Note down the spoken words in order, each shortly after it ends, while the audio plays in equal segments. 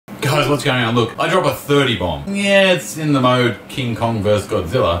guys, what's going on? Look, I drop a 30 bomb. Yeah, it's in the mode King Kong vs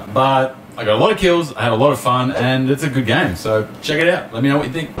Godzilla, but I got a lot of kills, I had a lot of fun, and it's a good game, so check it out. Let me know what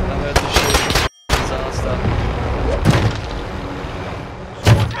you think.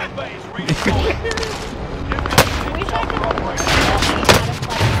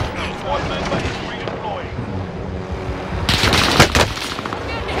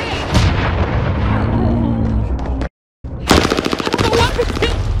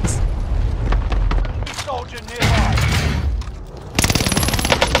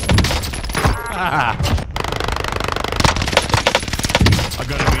 I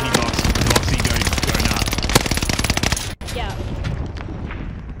got a mini box. Roxy, go nuts. Yeah.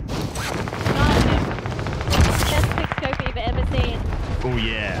 Best quick scope you've ever seen. Oh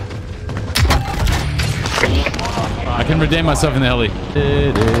yeah. I can redeem myself in the heli.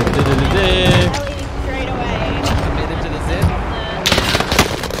 Heli straight away. Get into the zip.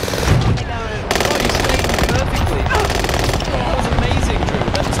 Oh, you stayed perfectly. That was amazing, Drew.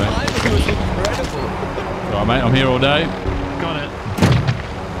 That timing was incredible. Alright, mate, I'm here all day. Got it.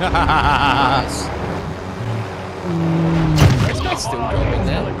 Nice. This guy's still dropping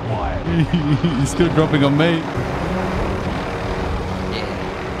now. He's still dropping on me. Yeah.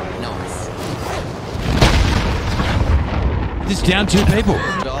 Nice. Just down 2 people.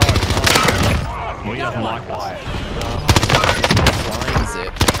 Oh, Well, he doesn't like us. flying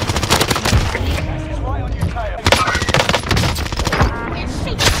zip.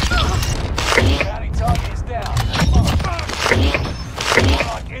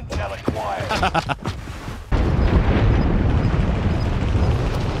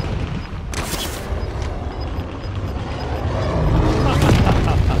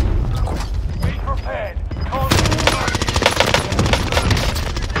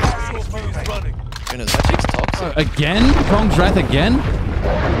 Goodness, that chick's toxic. Again? Kong's Wrath again?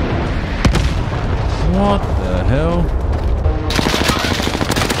 What the hell?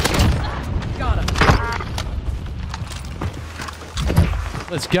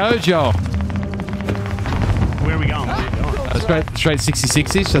 Let's go, Joel. Where are we going? Where are we going? Straight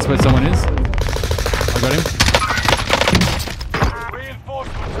 66-ish. That's where someone is. I got him.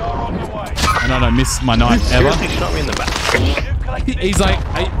 Reinforcements are on the way. And I don't miss my night ever. Seriously shot me in the back. He's like,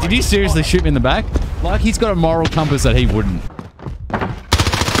 hey, did you seriously shoot me in the back? Like he's got a moral compass that he wouldn't.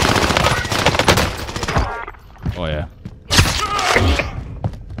 Oh yeah.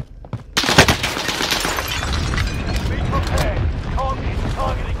 Be prepared. Kong is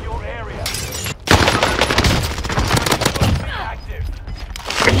targeting your area. Active.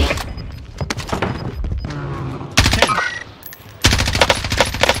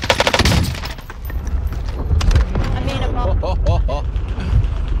 I mean, a bomb.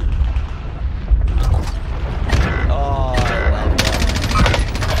 Oh, I love that.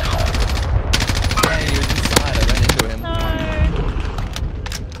 Hey, he was inside. I ran into him. No.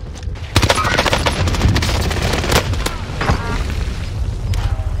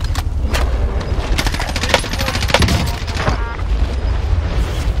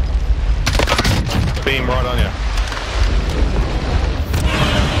 Beam right on you.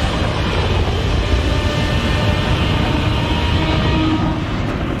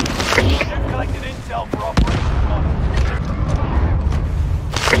 You've collected intel for Operation Model.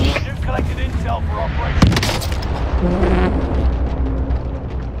 You've collected intel for Operation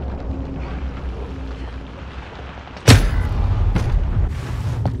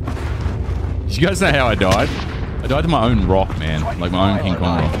Did you guys know how I died? I died to my own rock, man. Like my own King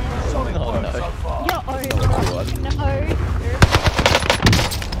Kong rock. solid Oh, work no. so far. You're over. What? No.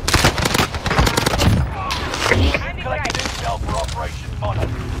 You've collected intel for Operation Model.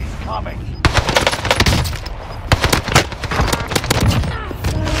 He's coming.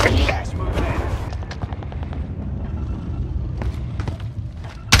 Gas moving in.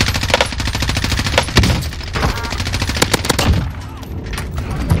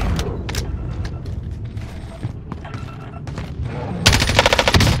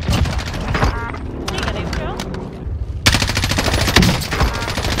 You got him, Joel?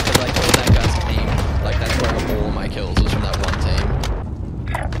 Because I killed that guy's team. Like, that's where all my kills was from that one team.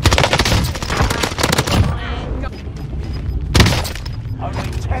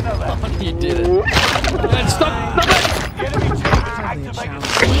 Only 10 of them. You did it. Stop! The enemy team has activated the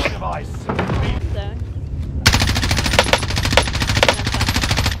swing device. So.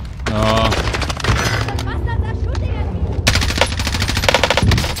 Oh.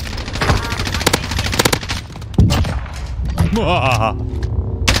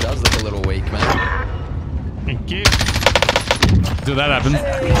 It does look a little weak, man. Thank you. So that happens.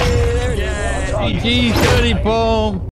 There it is. GG 30 bomb.